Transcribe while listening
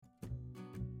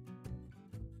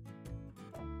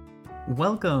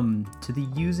Welcome to the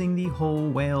Using the Whole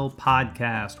Whale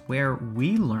podcast, where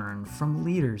we learn from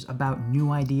leaders about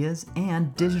new ideas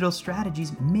and digital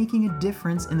strategies making a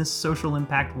difference in the social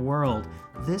impact world.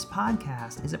 This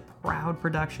podcast is a proud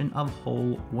production of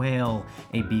Whole Whale,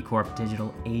 a B Corp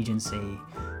digital agency.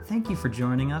 Thank you for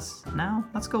joining us. Now,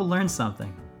 let's go learn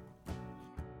something.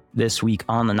 This week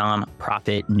on the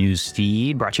Nonprofit News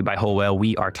Feed, brought to you by Whole Whale,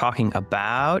 we are talking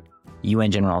about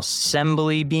UN General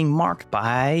Assembly being marked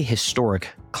by historic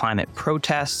climate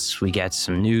protests. We get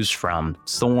some news from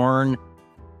Thorn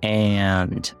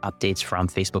and updates from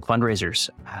Facebook fundraisers.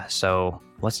 So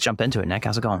let's jump into it. Nick,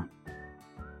 how's it going?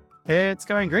 It's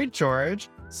going great, George.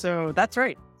 So that's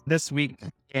right. This week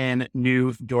in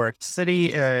New York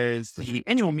City is the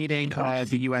annual meeting of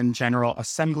the UN General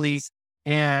Assembly.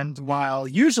 And while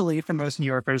usually for most New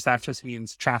Yorkers, that just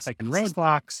means traffic and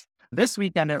roadblocks, this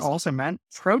weekend it also meant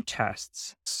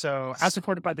protests. So as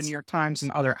reported by the New York Times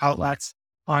and other outlets,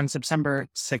 on September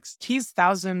 16th,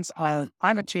 thousands of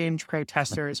climate change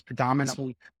protesters,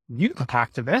 predominantly youth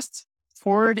activists,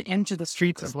 poured into the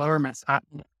streets of Lower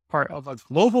Manhattan, part of a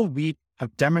global week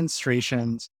of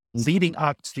demonstrations leading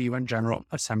up to the UN General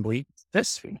Assembly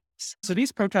this week. So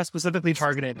these protests specifically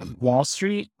targeted Wall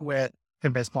Street, with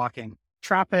activists blocking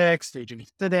traffic, staging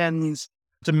sit-ins,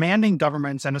 demanding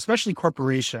governments and especially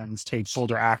corporations take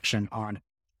bolder action on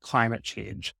climate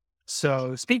change.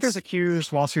 So speakers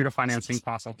accused Wall Street of financing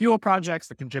fossil fuel projects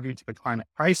that contribute to the climate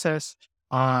crisis.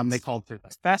 They called for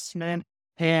divestment,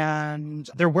 and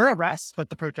there were arrests, but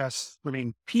the protests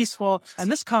remained peaceful.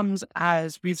 And this comes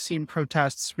as we've seen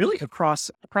protests really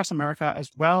across America as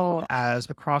well as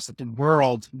across the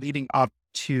world leading up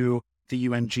to the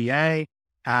UNGA,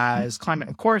 as climate,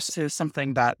 of course, is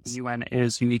something that the UN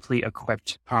is uniquely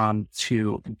equipped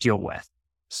to deal with.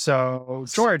 So,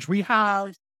 George,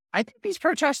 I think these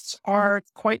protests are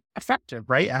quite effective,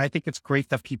 right? And I think it's great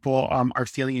that people are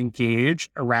feeling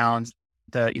engaged around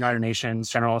the United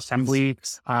Nations General Assembly,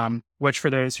 which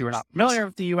for those who are not familiar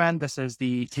with the UN, this is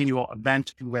the annual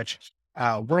event in which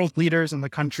world leaders in the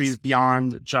countries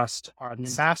beyond just the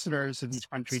ambassadors of each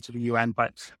country to the UN,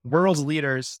 but world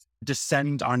leaders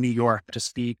descend on New York to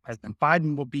speak. President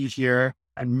Biden will be here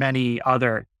and many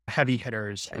other heavy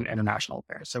hitters in international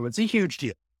affairs. So it's a huge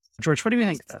deal. George, what do you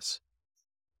think of this?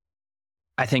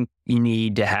 I think you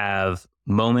need to have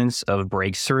moments of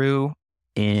breakthrough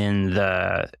in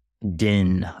the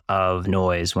din of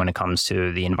noise when it comes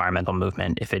to the environmental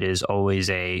movement. If it is always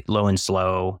a low and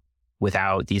slow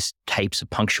without these types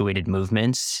of punctuated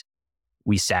movements,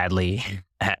 we sadly,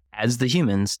 as the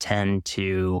humans, tend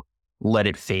to let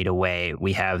it fade away.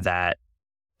 We have that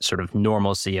sort of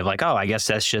normalcy of like, oh, I guess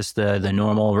that's just the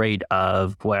normal rate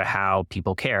of how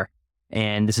people care.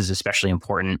 And this is especially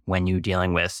important when you're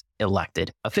dealing with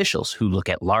elected officials who look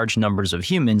at large numbers of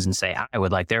humans and say, I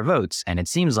would like their votes. And it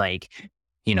seems like,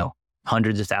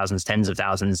 hundreds of thousands, tens of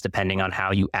thousands, depending on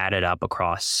how you add it up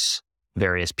across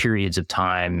various periods of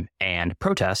time and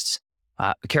protests,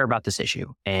 care about this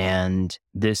issue. And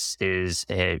this is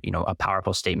a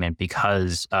powerful statement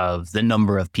because of the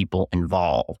number of people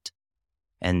involved.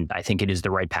 And I think it is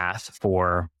the right path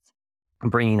for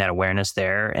bringing that awareness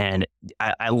there. And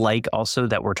I like also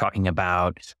that we're talking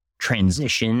about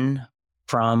transition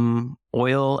from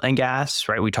oil and gas,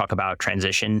 right? We talk about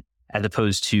transition as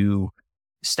opposed to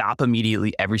stop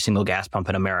immediately every single gas pump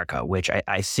in America, which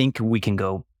I think we can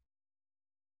go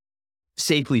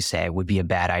safely say would be a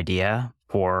bad idea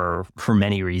for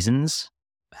many reasons.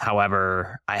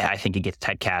 However, I think it gets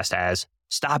typecast as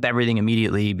stop everything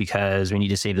immediately because we need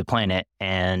to save the planet.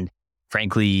 And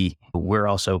frankly, we're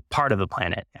also part of the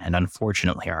planet. And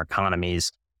unfortunately, our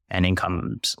economies and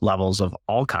income levels of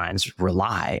all kinds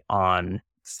rely on,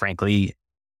 frankly,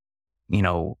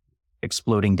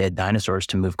 exploding dead dinosaurs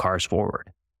to move cars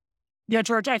forward. Yeah,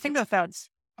 George, I think that's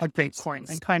a great point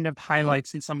and kind of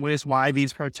highlights in some ways why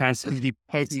these protests can be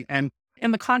potent. And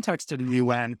in the context of the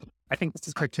UN, I think this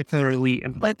is particularly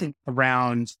important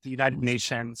around the United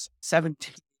Nations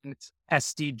 17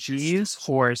 SDGs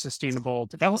for Sustainable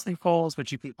Development Goals,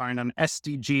 which you can find on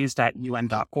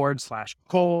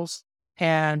sdgs.un.org/goals.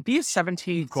 And these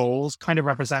 17 goals kind of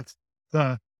represent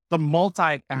the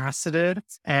multifaceted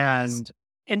and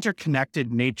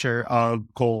interconnected nature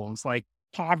of goals like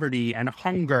poverty and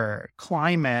hunger,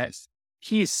 climate,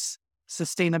 peace,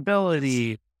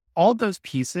 sustainability. All those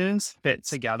pieces fit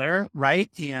together, right?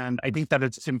 And I think that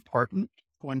it's important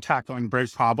when tackling big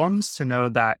problems to know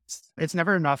that it's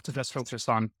never enough to just focus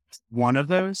on one of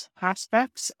those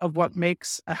aspects of what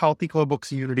makes a healthy global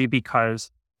community, because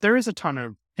there is a ton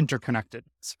of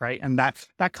interconnectedness, right? And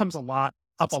that comes a lot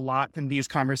up a lot in these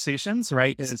conversations,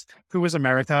 right, is who was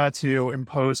America to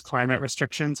impose climate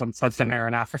restrictions on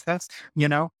sub-Saharan Africa, you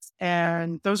know?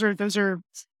 And those are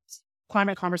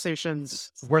climate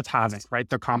conversations worth having, right?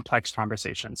 They're complex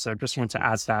conversations. So just want to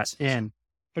add that in.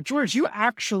 But George, you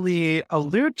actually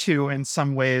allude to in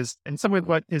some ways,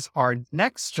 what is our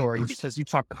next story, because you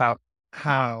talk about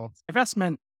how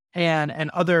investment and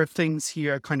other things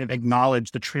here kind of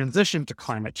acknowledge the transition to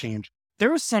climate change.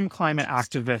 There are some climate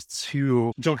activists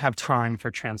who don't have time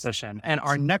for transition. And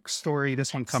our next story,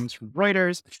 this one comes from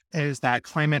Reuters, is that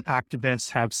climate activists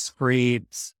have sprayed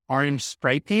orange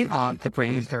spray paint on the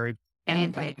Brandenburg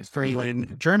and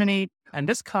in Germany. And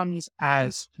this comes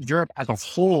as Europe as a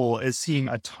whole is seeing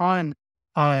a ton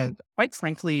of, quite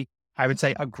frankly, I would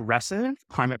say aggressive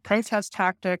climate protest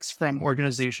tactics from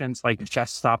organizations like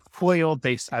Just Stop Oil,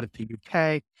 based out of the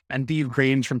UK. And these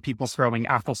range from people throwing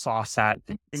applesauce at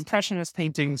impressionist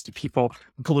paintings to people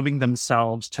gluing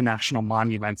themselves to national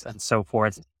monuments and so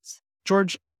forth.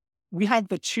 George, we have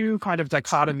the two kind of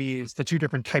dichotomies, the two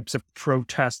different types of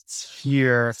protests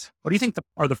here. What do you think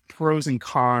are the pros and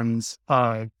cons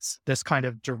of this kind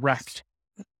of direct,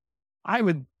 I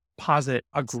would posit,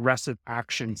 aggressive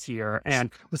actions here?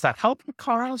 And does that help the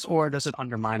cause or does it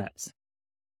undermine it?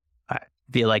 I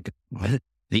feel like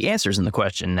the answer's in the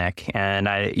question, Nick. And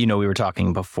we were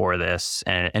talking before this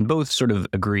and both sort of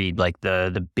agreed, like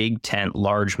the big tent,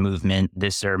 large movement,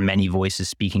 this are many voices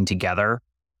speaking together,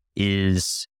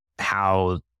 is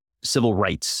how civil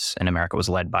rights in America was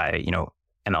led by,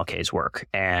 MLK's work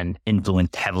and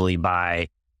influenced heavily by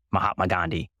Mahatma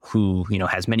Gandhi, who,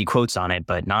 has many quotes on it,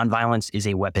 but nonviolence is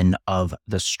a weapon of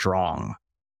the strong.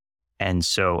 And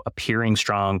so appearing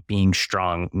strong, being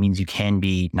strong means you can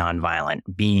be nonviolent.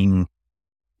 Being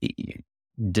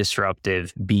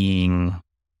disruptive, being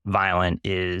violent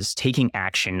is taking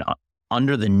action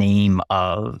under the name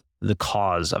of the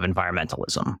cause of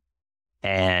environmentalism.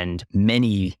 And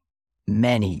many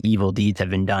evil deeds have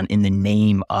been done in the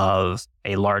name of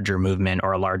a larger movement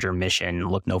or a larger mission.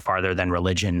 Look no farther than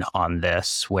religion on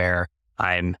this, where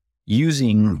I'm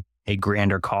using a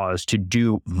grander cause to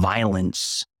do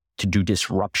violence, to do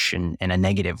disruption in a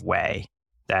negative way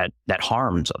that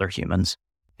harms other humans.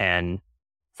 And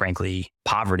frankly,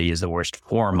 poverty is the worst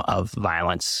form of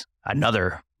violence.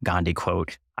 Another Gandhi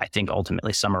quote, I think,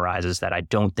 ultimately summarizes that. I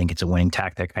don't think it's a winning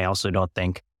tactic. I also don't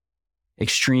think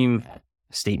extreme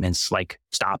statements like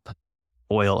stop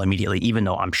oil immediately, even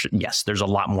though I'm sure, yes, there's a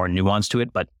lot more nuance to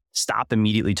it, but stop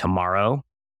immediately tomorrow,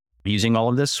 using all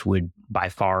of this would by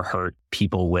far hurt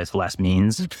people with less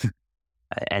means.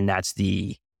 And that's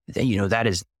that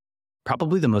is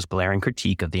probably the most glaring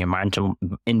critique of the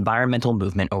environmental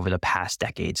movement over the past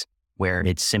decades, where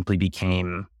it simply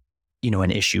became,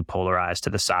 an issue polarized to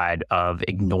the side of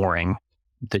ignoring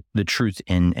the truth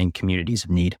in communities of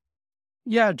need.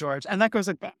 Yeah, George. And that goes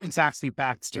exactly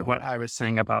back to what I was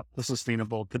saying about the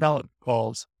Sustainable Development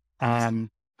Goals.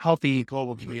 Healthy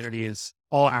global communities,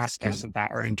 all aspects of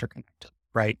that are interconnected,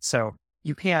 right? So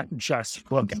you can't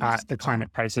just look at the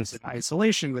climate crisis in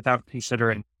isolation without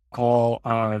considering all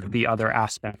of the other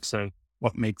aspects of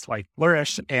what makes life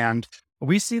flourish. And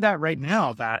we see that right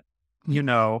now that,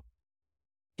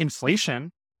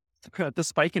 inflation, the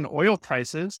spike in oil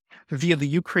prices via the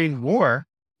Ukraine war,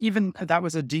 even that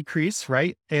was a decrease,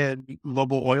 right, in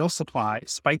global oil supply,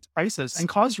 spiked prices and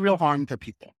caused real harm to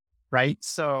people, right?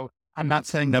 So I'm not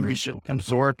saying that we should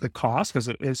absorb the cost because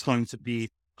it is going to be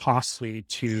costly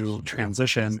to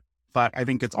transition. But I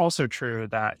think it's also true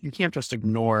that you can't just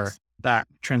ignore that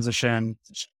transition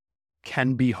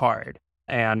can be hard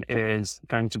and is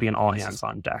going to be an all hands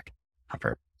on deck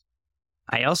effort.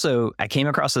 I came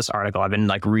across this article. I've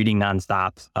been reading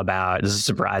nonstop about, this is a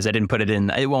surprise. I didn't put it in.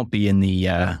 It won't be in the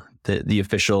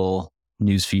official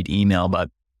newsfeed email, but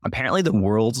apparently the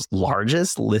world's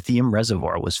largest lithium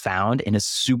reservoir was found in a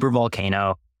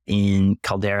supervolcano in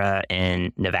Caldera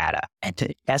in Nevada. And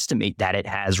to estimate that it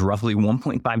has roughly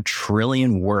 1.5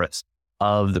 trillion worth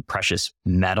of the precious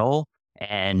metal.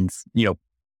 And,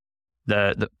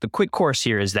 the quick course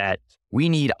here is that we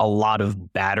need a lot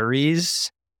of batteries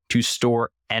to store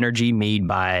energy made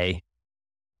by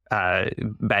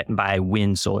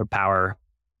wind, solar power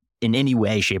in any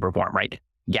way, shape, or form, right?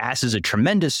 Gas is a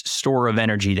tremendous store of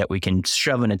energy that we can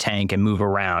shove in a tank and move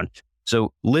around.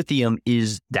 So lithium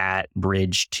is that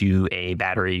bridge to a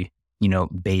battery,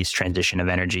 based transition of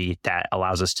energy that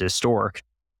allows us to store.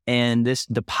 And this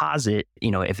deposit,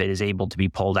 if it is able to be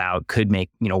pulled out, could make,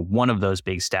 one of those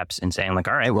big steps in saying all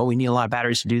right, well, we need a lot of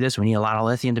batteries to do this. We need a lot of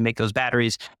lithium to make those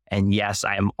batteries. And yes,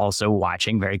 I am also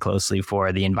watching very closely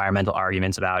for the environmental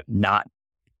arguments about not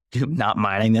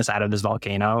mining this out of this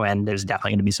volcano. And there's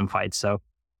definitely going to be some fights. So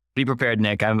Be prepared,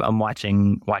 Nick. I'm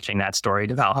watching that story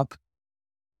develop.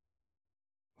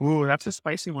 Ooh, that's a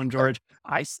spicy one, George.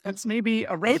 That's maybe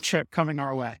a road trip coming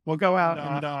our way. We'll go out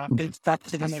and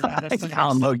inspect the Nevada.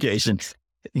 On location.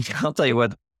 I'll tell you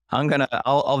what.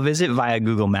 I'll visit via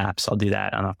Google Maps. I'll do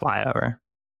that on a flyover.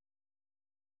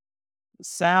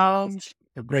 Sounds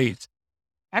great.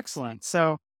 Excellent.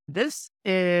 So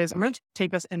I'm going to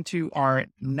take us into our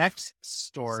next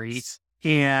story.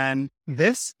 And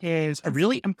this is a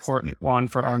really important one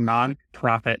for our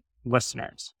nonprofit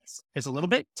listeners. It's a little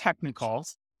bit technical.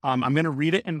 I'm going to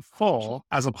read it in full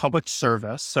as a public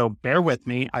service. So bear with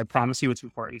me. I promise you it's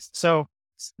important. So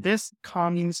this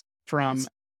comes from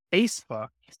Facebook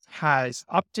has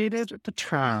updated the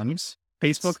terms.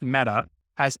 Facebook Meta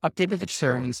has updated the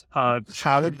terms of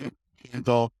how to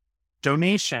handle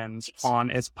donations on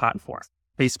its platform.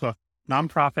 Facebook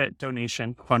nonprofit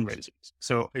donation fundraisers.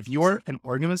 So if you're an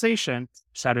organization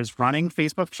that is running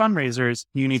Facebook fundraisers,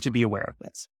 you need to be aware of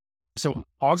this. So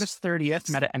August 30th,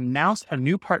 Meta announced a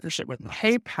new partnership with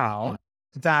PayPal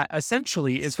that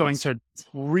essentially is going to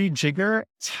rejigger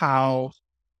how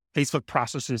Facebook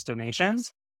processes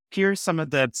donations. Here's some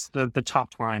of the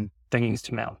top line things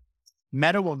to know.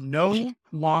 Meta will no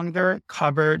longer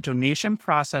cover donation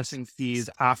processing fees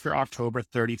after October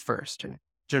 31st.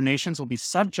 Donations will be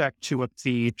subject to a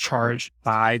fee charged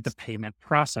by the payment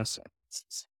processor.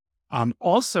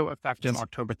 Also effective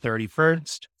October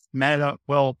 31st, Meta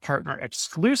will partner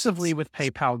exclusively with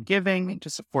PayPal Giving to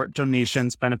support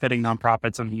donations benefiting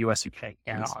nonprofits in the US, UK,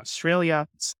 and Australia.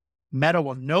 Meta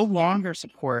will no longer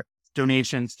support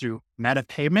donations through Meta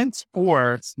Payments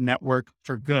or Network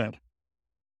for Good.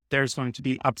 There's going to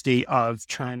be an update of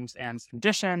terms and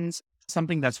conditions.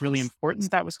 Something that's really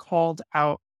important that was called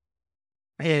out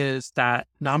is that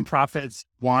nonprofits,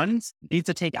 one, need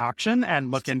to take action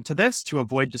and look into this to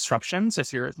avoid disruptions.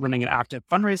 If you're running an active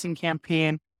fundraising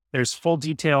campaign, there's full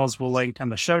details. We'll link in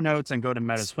the show notes and go to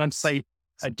Meta's website.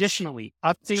 Additionally,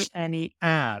 update any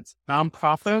ads.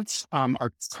 Nonprofits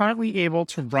are currently able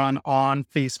to run on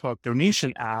Facebook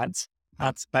donation ads,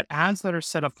 but ads that are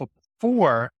set up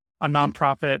before a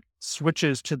nonprofit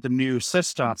switches to the new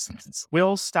system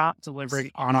will stop delivering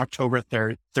on October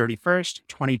 31st,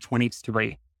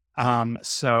 2023.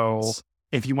 So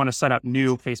if you want to set up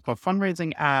new Facebook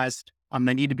fundraising ads,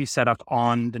 they need to be set up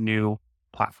on the new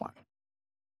platform.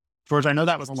 George, I know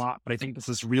that was a lot, but I think this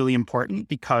is really important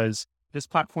because this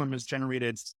platform has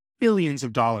generated billions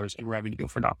of dollars in revenue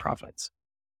for nonprofits.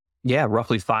 Yeah,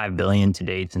 roughly $5 billion to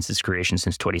date since its creation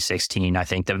since 2016. I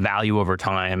think the value over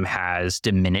time has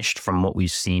diminished from what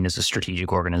we've seen as a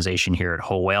strategic organization here at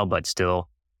Whole Whale, but still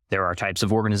there are types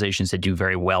of organizations that do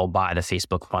very well by the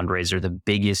Facebook fundraiser. The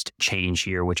biggest change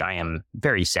here, which I am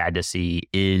very sad to see,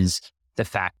 is the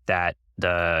fact that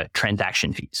the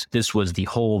transaction fees, this was the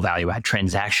whole value add,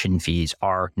 transaction fees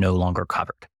are no longer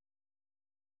covered.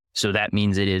 So that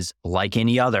means it is like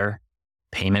any other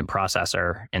payment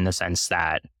processor in the sense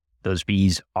that those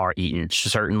fees are eaten.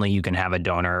 Certainly you can have a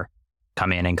donor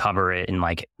come in and cover it. And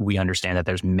we understand that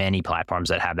there's many platforms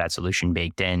that have that solution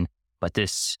baked in, but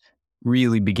this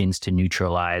really begins to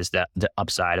neutralize the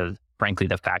upside of, frankly,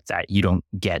 the fact that you don't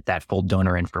get that full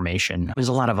donor information. There's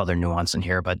a lot of other nuance in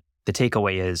here, but the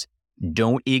takeaway is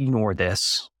don't ignore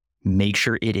this. Make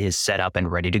sure it is set up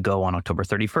and ready to go on October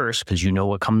 31st, because you know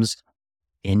what comes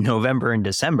in November and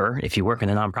December. If you work in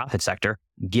the nonprofit sector,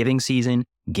 giving season,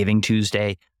 Giving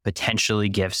Tuesday, potentially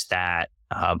gifts that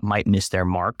might miss their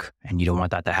mark. And you don't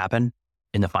want that to happen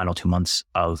in the final 2 months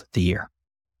of the year.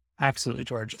 Absolutely,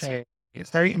 George.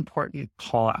 It's very important to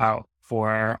call out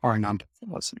for our nonprofit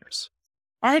listeners.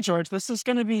 All right, George, this is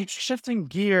going to be shifting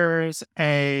gears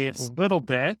a little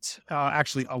bit,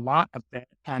 actually a lot of it,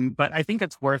 but I think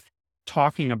it's worth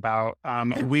talking about.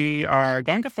 We are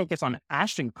going to focus on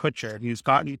Ashton Kutcher, who's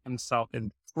gotten himself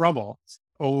in trouble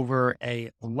over a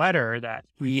letter that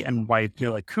he and wife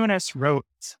Mila Kunis wrote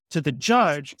to the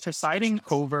judge presiding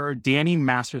over Danny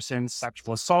Masterson's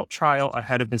sexual assault trial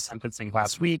ahead of his sentencing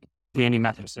last week. Danny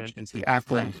Masterson is the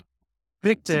actor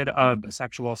convicted of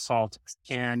sexual assault,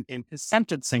 and in his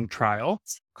sentencing trial,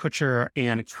 Kutcher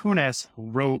and Kunis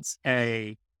wrote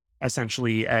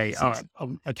essentially a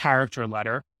character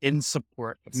letter in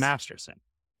support of Masterson.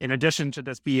 In addition to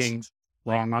this being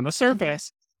wrong on the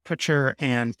surface, Kutcher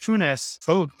and Kunis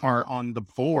both are on the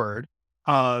board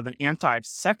of an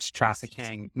anti-sex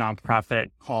trafficking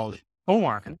nonprofit called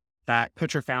Thorn that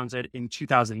Kutcher founded in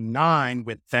 2009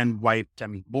 with then-wife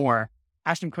Demi Moore.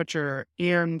 Ashton Kutcher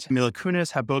and Mila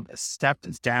Kunis have both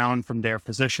stepped down from their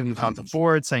positions on the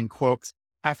board, saying, quote,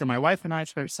 "After my wife and I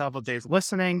spent several days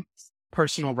listening,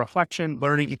 personal reflection,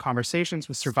 learning and conversations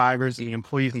with survivors and the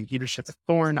employees and leadership at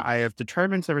Thorn, I have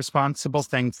determined the responsible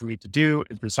thing for me to do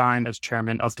is resign as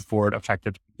chairman of the board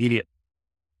effective immediately.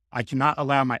 I cannot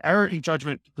allow my error in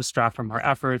judgment to distract from our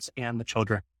efforts and the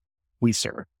children we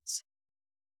serve.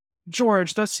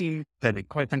 George does seem that,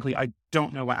 quite frankly, I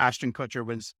don't know what Ashton Kutcher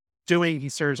was doing. He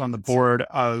serves on the board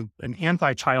of an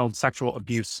anti-child sexual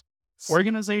abuse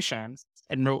organization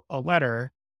and wrote a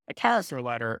character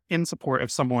letter in support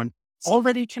of someone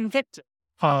already convicted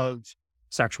of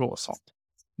sexual assault.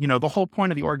 The whole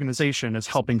point of the organization is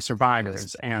helping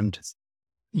survivors. And,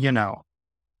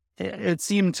 it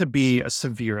seemed to be a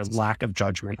severe lack of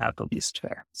judgment at the least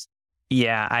there.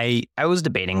 Yeah, I was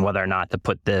debating whether or not to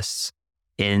put this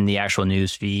in the actual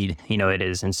news feed. It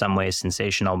is in some ways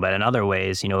sensational, but in other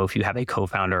ways, if you have a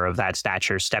co-founder of that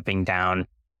stature stepping down,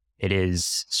 it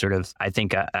is sort of, I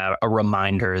think, a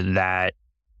reminder that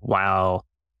while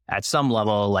at some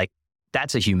level, like,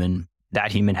 that's a human,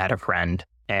 that human had a friend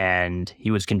and he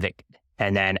was convicted.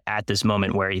 And then at this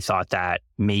moment where he thought that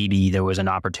maybe there was an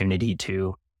opportunity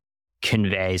to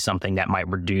convey something that might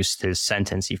reduce his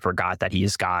sentence, he forgot that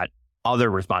he's got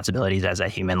other responsibilities as a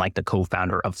human, like the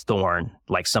co-founder of Thorn,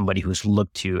 like somebody who's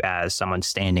looked to as someone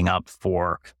standing up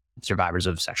for survivors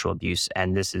of sexual abuse.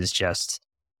 And this is just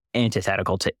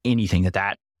antithetical to anything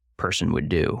that person would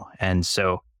do. And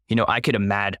so, I could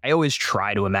imagine, I always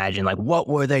try to imagine, like, what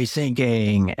were they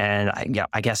thinking? And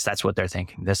I guess that's what they're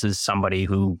thinking. This is somebody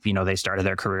who, they started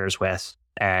their careers with,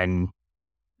 and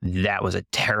that was a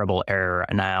terrible error.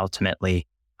 And ultimately,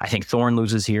 I think Thorn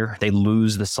loses here. They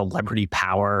lose the celebrity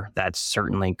power that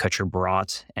certainly Kutcher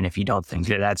brought. And if you don't think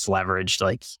that that's leveraged,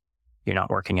 like, you're not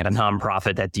working at a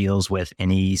nonprofit that deals with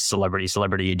any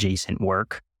celebrity adjacent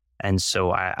work. And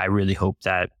so I really hope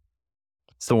that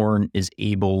Thorn is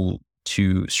able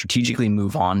to strategically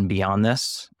move on beyond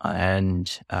this and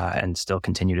still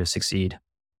continue to succeed.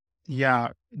 Yeah,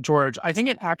 George, I think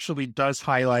it actually does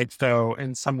highlight, though,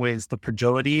 in some ways, the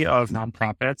fragility of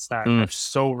nonprofits that are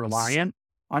so reliant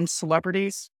on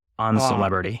celebrities.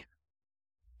 Celebrity.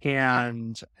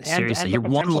 And seriously, and you're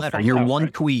one letter, you're one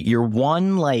tweet, you're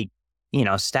one,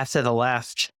 step to the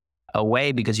left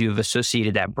away because you have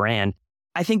associated that brand.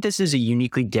 I think this is a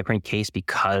uniquely different case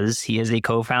because he is a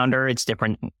co-founder. It's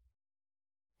different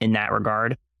in that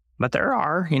regard. But there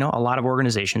are, a lot of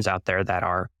organizations out there that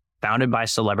are founded by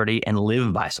celebrity and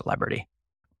live by celebrity.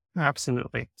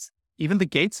 Absolutely. Even the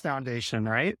Gates Foundation,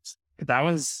 right? That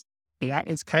is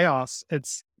chaos.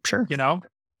 It's sure,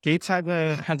 Gates had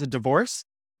a divorce,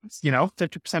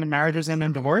 50% of marriages end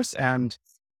in divorce, and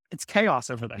it's chaos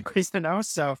over there.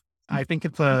 So I think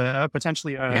it's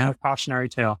potentially a cautionary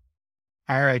tale.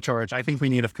 All right, George, I think we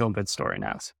need a feel-good story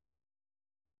now.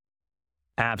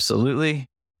 Absolutely.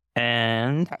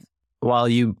 And while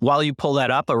you pull that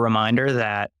up, a reminder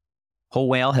that Whole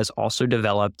Whale has also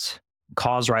developed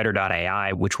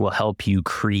causewriter.ai, which will help you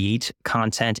create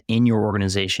content in your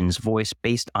organization's voice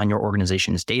based on your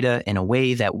organization's data in a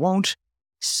way that won't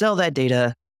sell that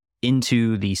data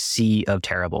into the sea of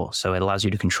terrible. So it allows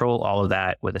you to control all of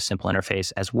that with a simple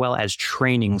interface, as well as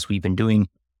trainings. We've been doing,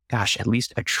 at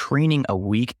least a training a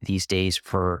week these days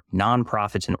for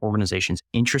nonprofits and organizations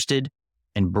interested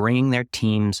in bringing their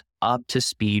teams up to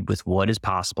speed with what is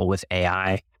possible with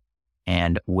AI.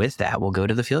 And with that, we'll go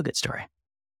to the feel-good story.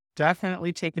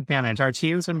 Definitely take advantage. Our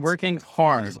team's been working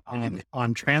hard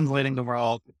on translating the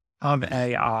world of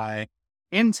AI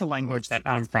into language that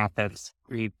nonprofits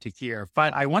need to hear.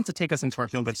 But I want to take us into our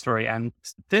feel-good story. And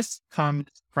this comes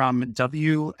from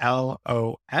WLOS.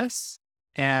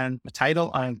 And the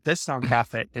title of this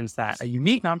nonprofit is that a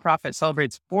unique nonprofit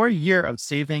celebrates 4 years of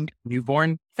saving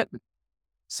newborn kittens.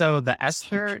 So the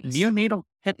Esther Neonatal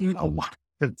Kitten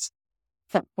Alliance.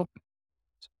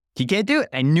 He can't do it.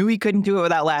 I knew he couldn't do it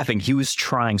without laughing. He was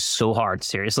trying so hard,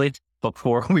 seriously,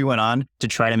 before we went on to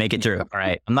try to make it through. All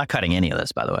right. I'm not cutting any of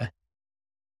this, by the way.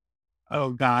 Oh,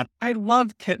 God. I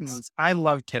love kittens.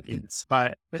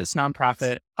 But this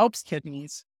nonprofit helps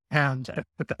kittens. And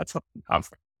that's what I'm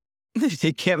offering.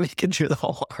 He can't make it through the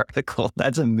whole article.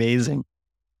 That's amazing.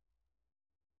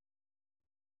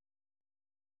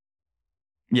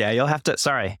 Yeah, you'll have to.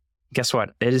 Sorry. Guess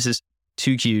what? It is just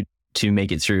too cute to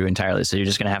make it through entirely. So you're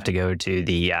just going to have to go to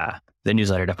the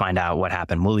newsletter to find out what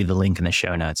happened. We'll leave the link in the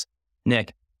show notes.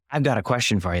 Nick, I've got a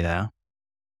question for you, though.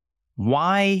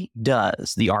 Why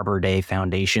does the Arbor Day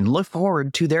Foundation look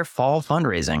forward to their fall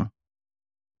fundraising?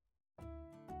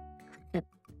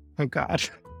 Oh, God.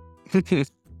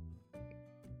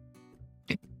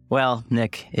 Well,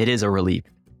 Nick, it is a relief.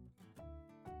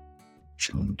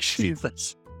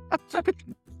 Jesus.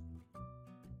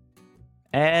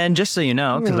 And just so you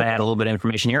know, because I had a little bit of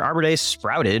information here, Arbor Day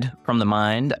sprouted from the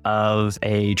mind of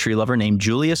a tree lover named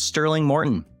Julius Sterling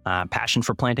Morton. Passion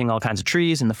for planting all kinds of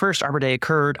trees, and the first Arbor Day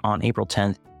occurred on April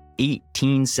 10th,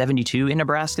 1872 in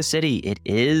Nebraska City. It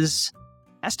is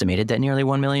estimated that nearly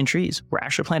 1 million trees were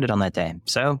actually planted on that day.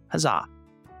 So, huzzah.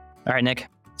 All right, Nick,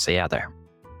 see you out there.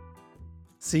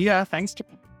 See ya. Thanks.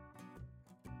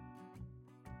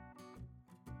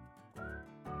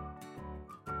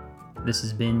 This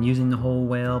has been Using the Whole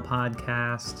Whale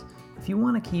podcast. If you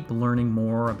want to keep learning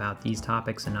more about these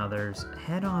topics and others,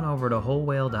 head on over to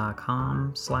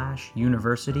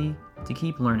wholewhale.com/university to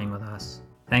keep learning with us.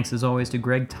 Thanks as always to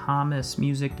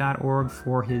GregThomasMusic.org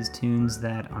for his tunes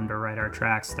that underwrite our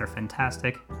tracks. They're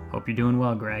fantastic. Hope you're doing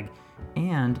well, Greg.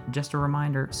 And just a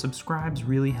reminder, subscribes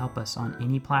really help us on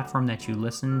any platform that you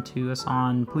listen to us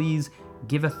on. Please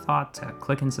give a thought to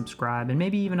click and subscribe, and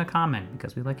maybe even a comment,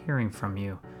 because we like hearing from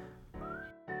you.